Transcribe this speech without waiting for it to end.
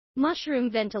Mushroom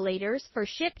ventilators for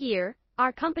ship year.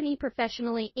 Our company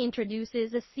professionally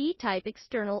introduces a C-type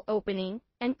external opening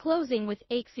and closing with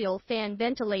axial fan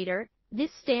ventilator.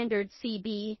 This standard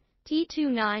CB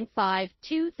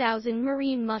T295-2000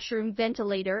 marine mushroom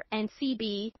ventilator and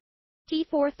CB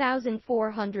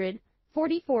T4400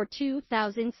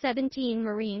 2017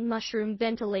 marine mushroom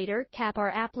ventilator cap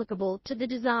are applicable to the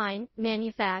design,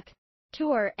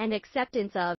 manufacture, and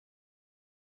acceptance of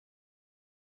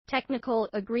Technical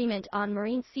Agreement on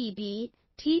Marine CB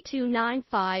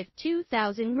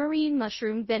T295-2000 Marine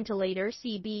Mushroom Ventilator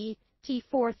CB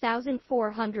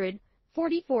T4400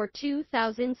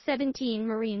 2017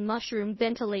 Marine Mushroom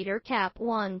Ventilator Cap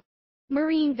 1.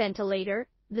 Marine Ventilator.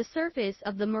 The surface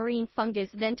of the marine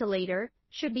fungus ventilator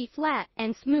should be flat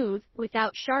and smooth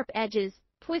without sharp edges,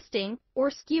 twisting, or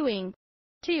skewing.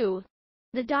 2.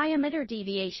 The diameter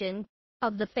deviation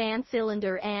of the fan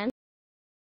cylinder and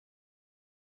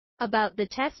About the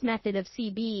test method of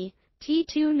CB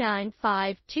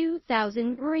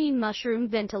T295-2000 Marine Mushroom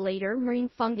Ventilator Marine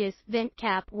Fungus Vent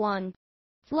Cap 1.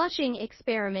 Flushing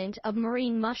experiment of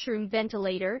marine mushroom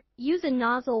ventilator. Use a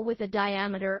nozzle with a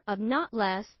diameter of not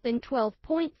less than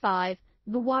 12.5.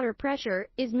 The water pressure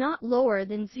is not lower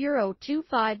than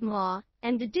 0.25 mA,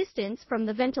 and the distance from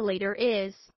the ventilator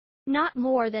is not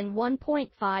more than 1.5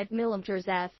 mm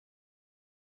F.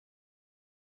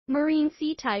 Marine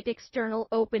C-type external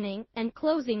opening and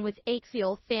closing with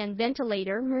axial fan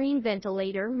ventilator. Marine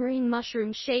ventilator. Marine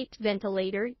mushroom-shaped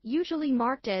ventilator, usually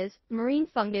marked as marine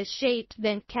fungus-shaped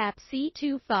vent cap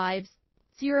C250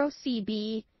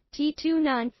 CB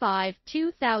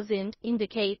T295-2000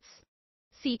 indicates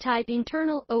C-type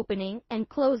internal opening and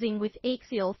closing with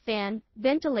axial fan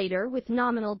ventilator with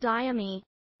nominal diameter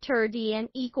dn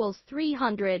equals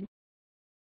 300.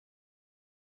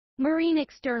 Marine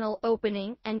external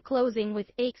opening and closing with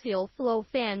axial flow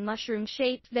fan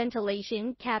mushroom-shaped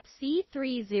ventilation cap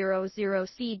C300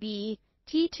 CB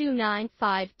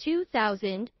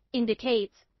T295-2000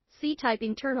 indicates C-type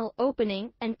internal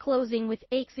opening and closing with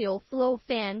axial flow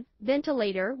fan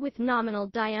ventilator with nominal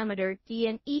diameter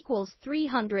dn equals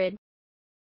 300.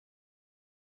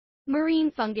 Marine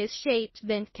fungus-shaped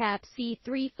vent cap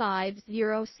C350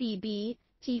 CB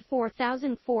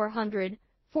T4400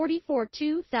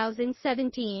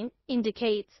 2017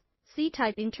 indicates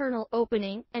C-type internal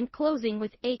opening and closing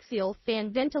with axial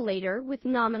fan ventilator with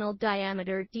nominal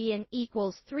diameter dn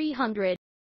equals 300.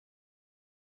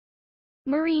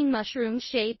 Marine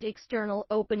mushroom-shaped external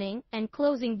opening and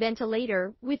closing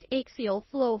ventilator with axial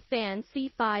flow fan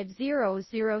C500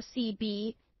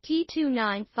 CB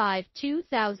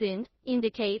T295-2000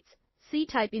 indicates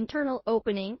C-type internal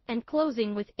opening and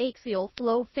closing with axial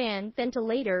flow fan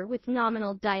ventilator with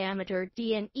nominal diameter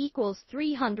dn equals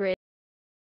 300.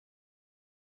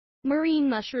 Marine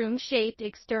mushroom-shaped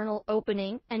external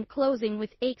opening and closing with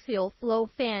axial flow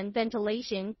fan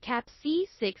ventilation cap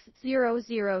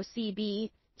C600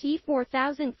 CB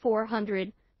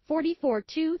T4400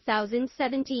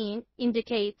 2017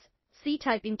 indicates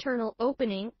C-type internal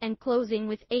opening and closing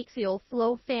with axial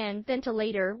flow fan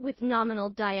ventilator with nominal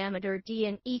diameter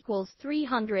dn equals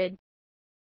 300.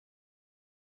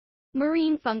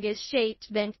 Marine fungus-shaped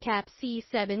vent cap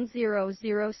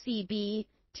C700 CB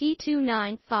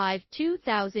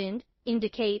T295-2000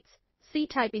 indicates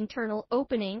C-type internal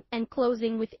opening and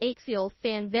closing with axial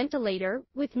fan ventilator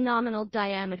with nominal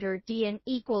diameter dn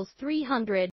equals 300.